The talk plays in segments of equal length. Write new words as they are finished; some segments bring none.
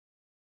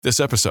This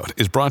episode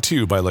is brought to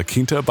you by La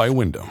Quinta by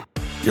Wyndham.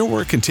 Your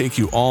work can take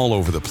you all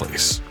over the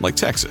place, like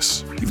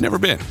Texas. You've never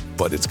been,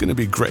 but it's going to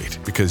be great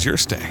because you're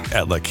staying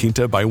at La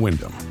Quinta by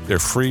Wyndham. Their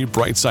free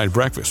Bright Side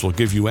breakfast will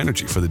give you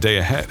energy for the day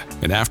ahead.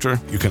 And after,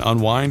 you can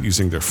unwind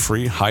using their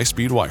free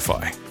high-speed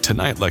Wi-Fi.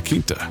 Tonight, La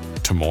Quinta.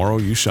 Tomorrow,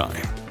 you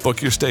shine.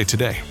 Book your stay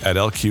today at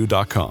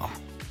lq.com.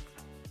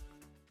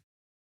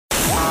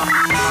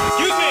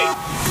 Excuse me!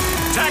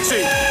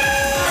 Taxi!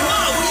 Come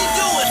on, what are you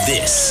doing?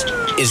 This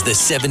is the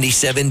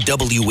 77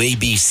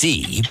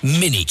 WABC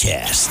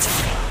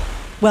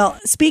minicast. Well,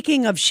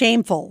 speaking of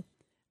shameful,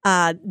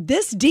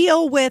 this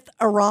deal with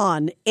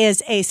Iran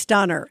is a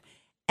stunner.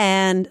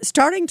 And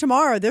starting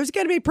tomorrow, there's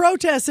going to be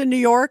protests in New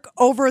York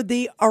over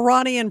the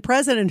Iranian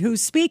president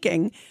who's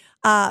speaking.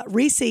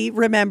 Raisi,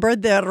 remember,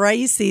 the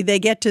Raisi, they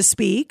get to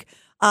speak.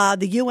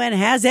 The UN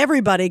has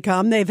everybody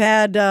come. They've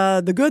had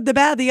the good, the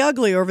bad, the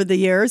ugly over the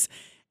years.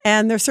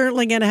 And they're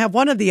certainly going to have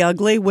one of the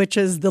ugly, which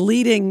is the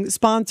leading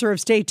sponsor of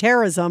state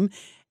terrorism.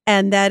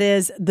 And that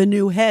is the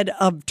new head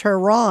of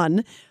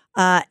Tehran.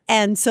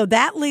 And so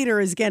that leader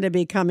is going to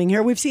be coming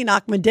here. We've seen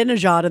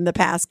Ahmadinejad in the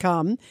past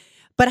come.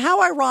 But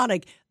how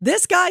ironic.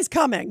 This guy's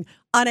coming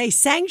on a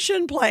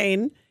sanctioned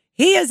plane.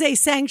 He is a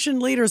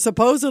sanctioned leader,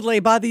 supposedly,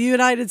 by the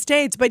United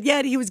States. But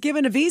yet he was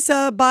given a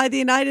visa by the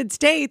United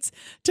States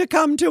to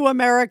come to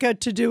America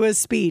to do his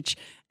speech.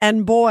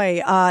 And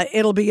boy,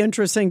 it'll be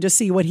interesting to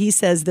see what he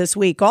says this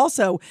week.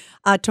 Also,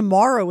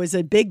 tomorrow is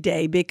a big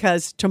day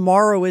because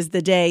tomorrow is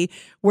the day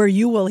where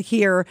you will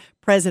hear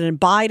President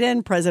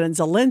Biden, President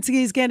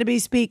Zelensky is going to be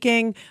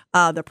speaking,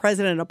 the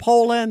president of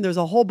Poland. There's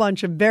a whole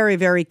bunch of very,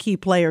 very key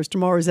players.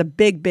 Tomorrow is a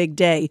big, big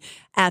day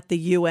at the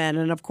UN.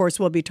 And of course,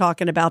 we'll be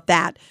talking about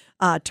that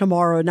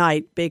tomorrow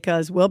night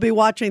because we'll be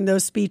watching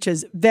those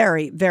speeches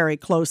very, very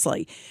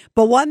closely.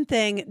 But one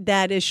thing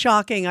that is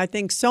shocking, I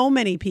think so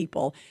many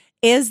people,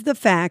 is the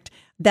fact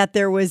that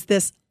there was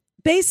this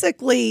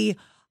basically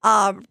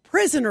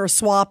prisoner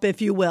swap,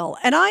 if you will.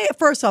 And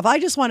first off, I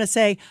just want to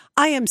say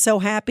I am so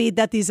happy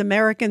that these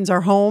Americans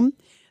are home.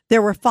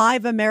 There were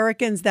 5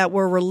 Americans that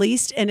were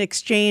released in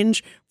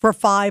exchange for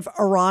 5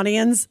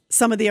 Iranians.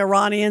 Some of the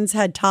Iranians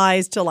had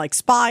ties to like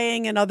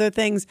spying and other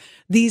things.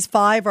 These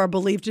 5 are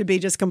believed to be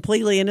just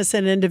completely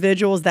innocent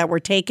individuals that were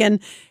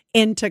taken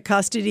into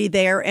custody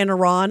there in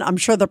Iran. I'm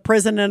sure the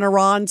prison in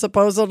Iran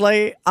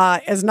supposedly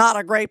is not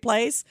a great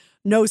place.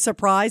 No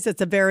surprise. It's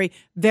a very,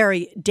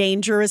 very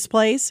dangerous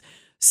place.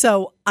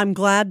 So I'm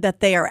glad that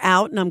they are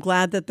out and I'm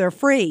glad that they're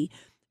free.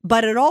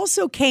 But it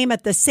also came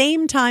at the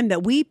same time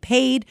that we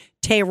paid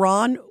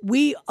Tehran.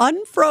 We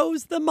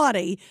unfroze the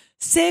money,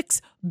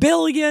 $6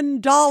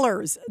 billion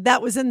that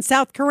was in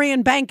South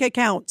Korean bank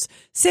accounts.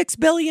 $6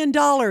 billion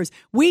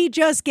we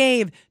just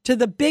gave to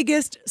the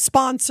biggest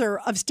sponsor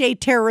of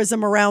state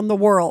terrorism around the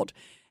world.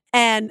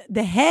 And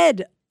the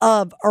head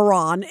of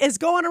Iran is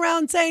going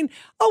around saying,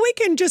 we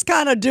can just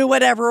kind of do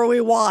whatever we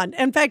want.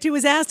 In fact, he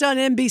was asked on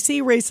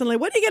NBC recently,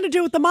 what are you going to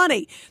do with the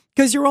money?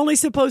 Because you're only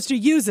supposed to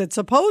use it,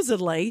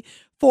 supposedly,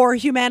 for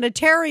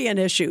humanitarian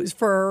issues,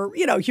 for,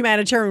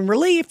 humanitarian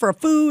relief, for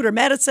food or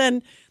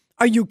medicine.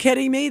 Are you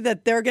kidding me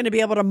that they're going to be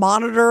able to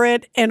monitor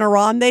it in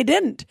Iran? They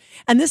didn't.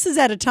 And this is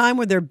at a time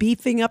where they're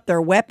beefing up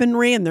their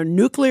weaponry and their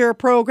nuclear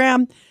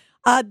program.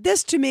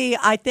 This, to me,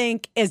 I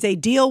think, is a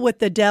deal with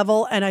the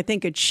devil, and I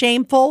think it's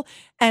shameful,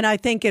 and I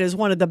think it is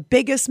one of the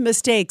biggest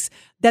mistakes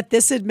that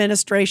this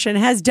administration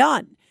has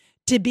done.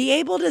 To be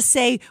able to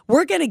say,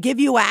 we're going to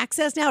give you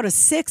access now to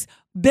 $6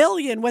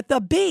 billion with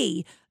a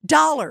B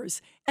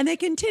dollars, and they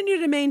continue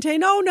to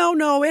maintain, no,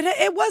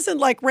 it wasn't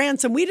like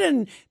ransom. We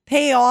didn't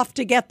pay off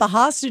to get the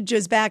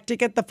hostages back, to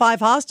get the 5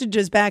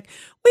 hostages back.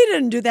 We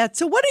didn't do that.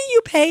 So what are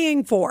you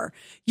paying for?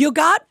 You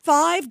got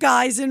 5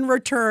 guys in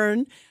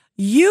return.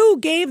 You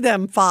gave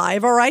them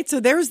 5. All right. So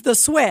there's the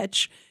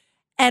switch.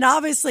 And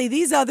obviously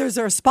these others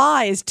are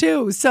spies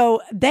too. So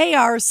they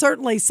are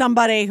certainly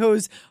somebody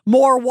who's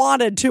more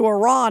wanted to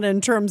Iran in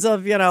terms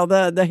of,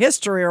 the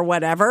history or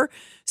whatever.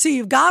 So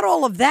you've got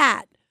all of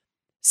that.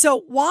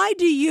 So why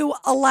do you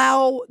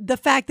allow the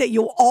fact that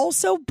you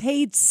also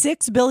paid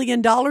 $6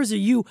 billion or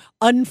you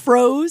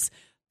unfroze?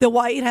 The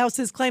White House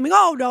is claiming,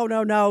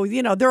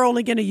 no. They're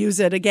only going to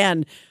use it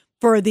again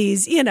for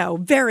these,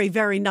 very,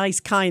 very nice,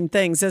 kind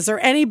things. Is there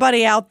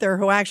anybody out there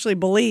who actually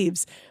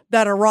believes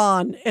that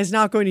Iran is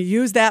not going to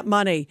use that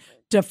money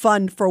to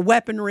fund for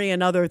weaponry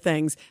and other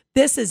things?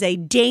 This is a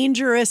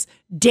dangerous,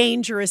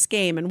 dangerous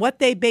game. And what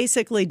they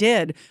basically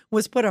did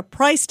was put a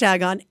price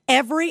tag on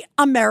every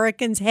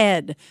American's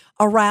head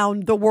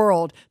around the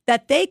world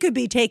that they could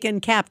be taken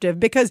captive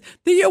because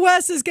the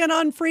U.S. is going to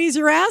unfreeze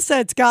your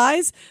assets,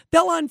 guys.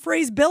 They'll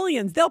unfreeze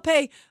billions. They'll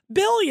pay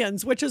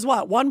billions, which is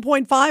what,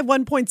 1.5,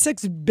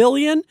 1.6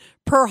 billion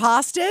per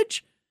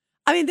hostage?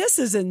 I mean, this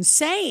is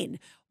insane.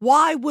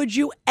 Why would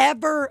you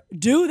ever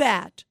do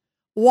that?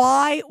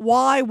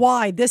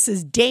 Why? This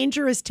is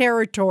dangerous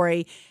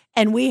territory,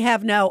 and we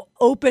have now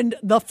opened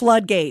the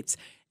floodgates.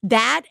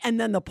 That and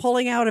then the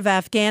pulling out of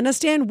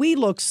Afghanistan, we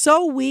look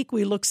so weak,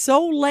 we look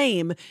so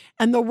lame,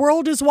 and the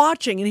world is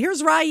watching. And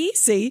here's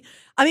Raisi.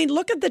 I mean,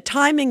 look at the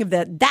timing of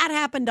that. That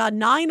happened on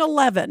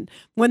 9/11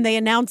 when they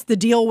announced the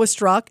deal was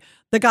struck.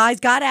 The guys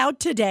got out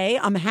today.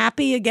 I'm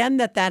happy again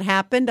that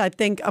happened. I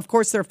think, of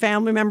course, their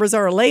family members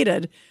are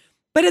elated.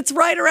 But it's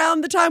right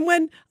around the time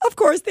when, of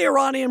course, the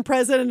Iranian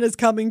president is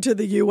coming to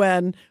the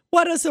UN.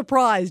 What a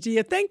surprise. Do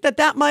you think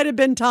that might have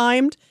been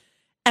timed?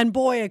 And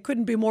boy, it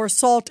couldn't be more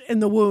salt in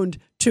the wound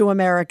to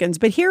Americans.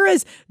 But here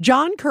is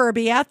John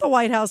Kirby at the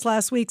White House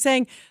last week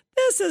saying,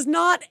 this is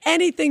not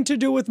anything to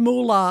do with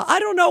moolah. I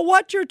don't know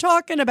what you're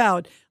talking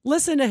about.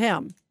 Listen to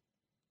him.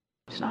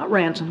 It's not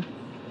ransom.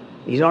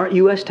 These aren't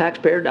U.S.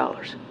 taxpayer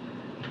dollars.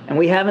 And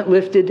we haven't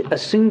lifted a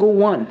single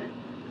one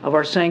of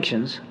our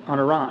sanctions on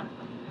Iran.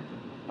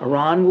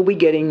 Iran will be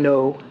getting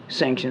no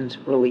sanctions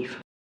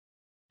relief.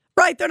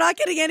 Right, they're not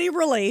getting any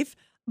relief.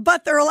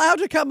 But they're allowed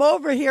to come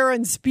over here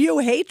and spew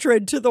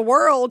hatred to the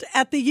world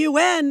at the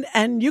UN.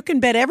 And you can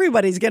bet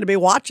everybody's going to be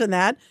watching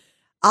that.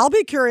 I'll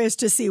be curious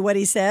to see what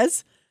he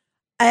says.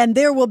 And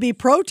there will be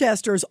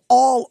protesters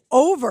all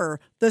over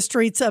the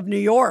streets of New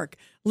York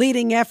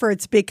leading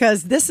efforts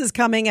because this is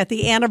coming at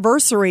the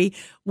anniversary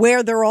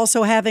where they're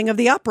also having of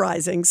the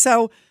uprising.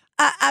 So,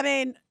 I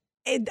mean,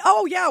 we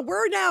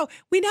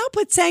now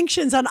put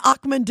sanctions on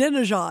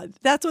Ahmadinejad.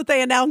 That's what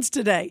they announced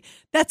today.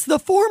 That's the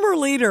former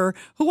leader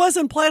who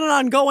wasn't planning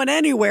on going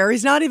anywhere.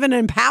 He's not even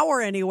in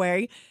power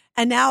anyway.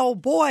 And now,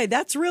 boy,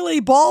 that's really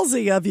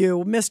ballsy of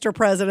you, Mr.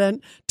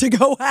 President, to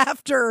go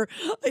after,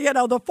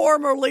 the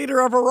former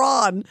leader of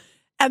Iran.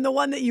 And the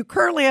one that you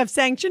currently have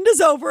sanctioned is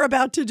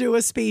about to do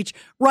a speech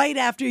right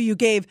after you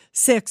gave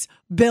 $6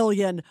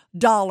 billion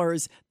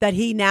that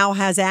he now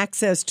has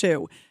access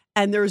to.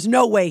 And there's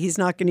no way he's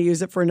not going to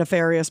use it for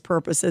nefarious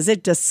purposes.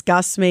 It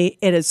disgusts me.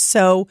 It is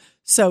so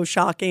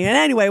shocking. And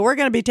anyway, we're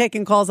going to be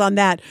taking calls on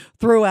that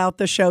throughout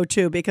the show,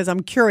 too, because I'm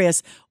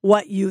curious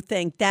what you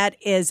think. That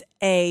is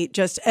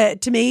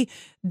to me,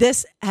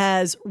 this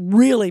has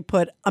really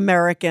put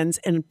Americans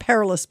in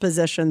perilous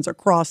positions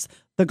across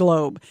the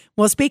globe.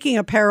 Well, speaking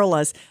of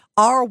perilous,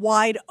 our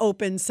wide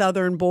open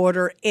southern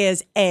border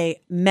is a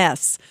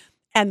mess.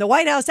 And the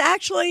White House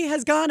actually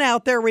has gone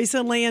out there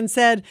recently and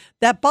said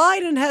that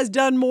Biden has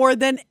done more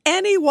than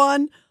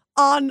anyone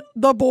on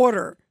the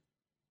border.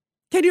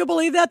 Can you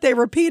believe that? They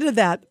repeated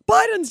that.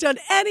 Biden's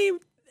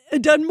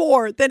done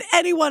more than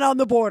anyone on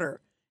the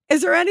border.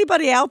 Is there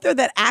anybody out there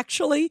that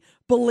actually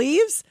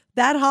believes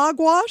that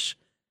hogwash?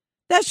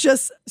 That's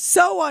just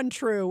so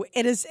untrue.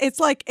 It's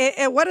like,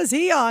 what is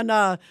he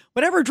on?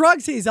 Whatever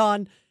drugs he's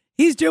on,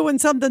 he's doing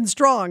something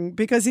strong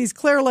because he's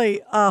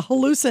clearly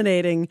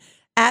hallucinating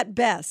at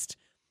best.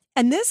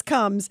 And this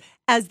comes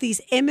as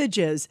these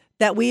images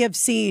that we have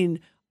seen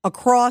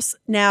across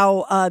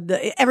now,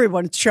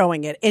 everyone's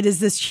showing it. It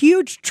is this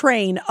huge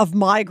train of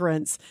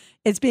migrants.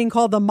 It's being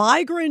called the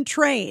migrant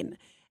train.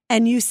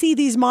 And you see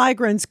these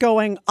migrants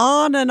going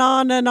on and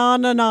on and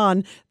on and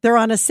on. They're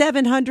on a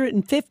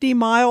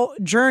 750-mile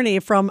journey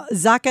from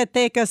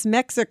Zacatecas,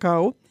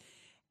 Mexico.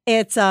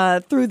 It's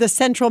through the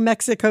central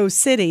Mexico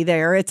City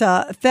there. It's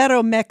a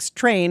Ferromex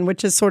train,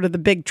 which is sort of the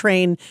big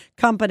train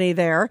company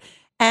there.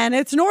 And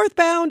it's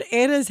northbound.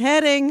 It is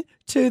heading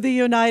to the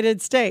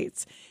United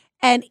States.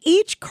 And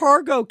each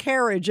cargo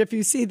carriage, if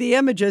you see the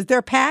images,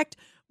 they're packed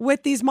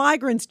with these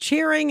migrants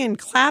cheering and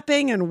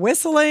clapping and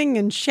whistling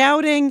and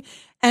shouting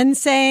and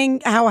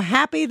saying how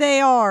happy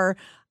they are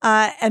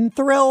and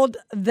thrilled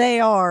they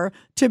are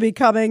to be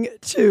coming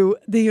to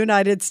the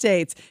United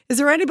States. Is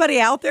there anybody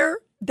out there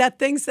that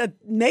thinks that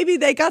maybe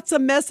they got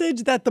some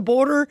message that the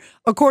border,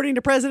 according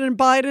to President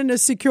Biden,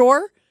 is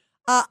secure?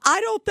 I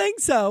don't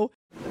think so.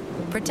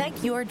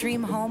 Protect your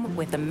dream home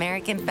with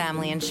American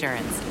Family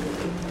Insurance.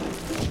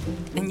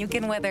 And you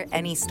can weather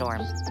any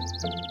storm.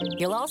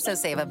 You'll also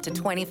save up to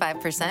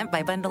 25%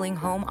 by bundling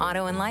home,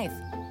 auto, and life.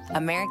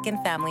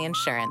 American Family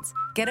Insurance.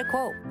 Get a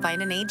quote.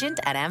 Find an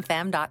agent at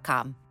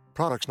amfam.com.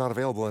 Products not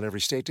available in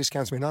every state.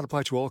 Discounts may not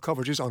apply to all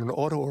coverages on an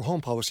auto or home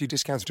policy.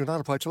 Discounts do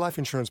not apply to life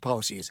insurance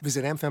policies.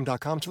 Visit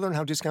amfam.com to learn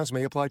how discounts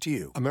may apply to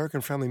you.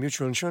 American Family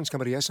Mutual Insurance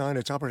Company, SI, and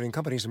its operating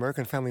companies,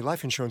 American Family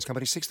Life Insurance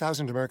Company,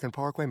 6000 American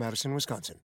Parkway, Madison, Wisconsin.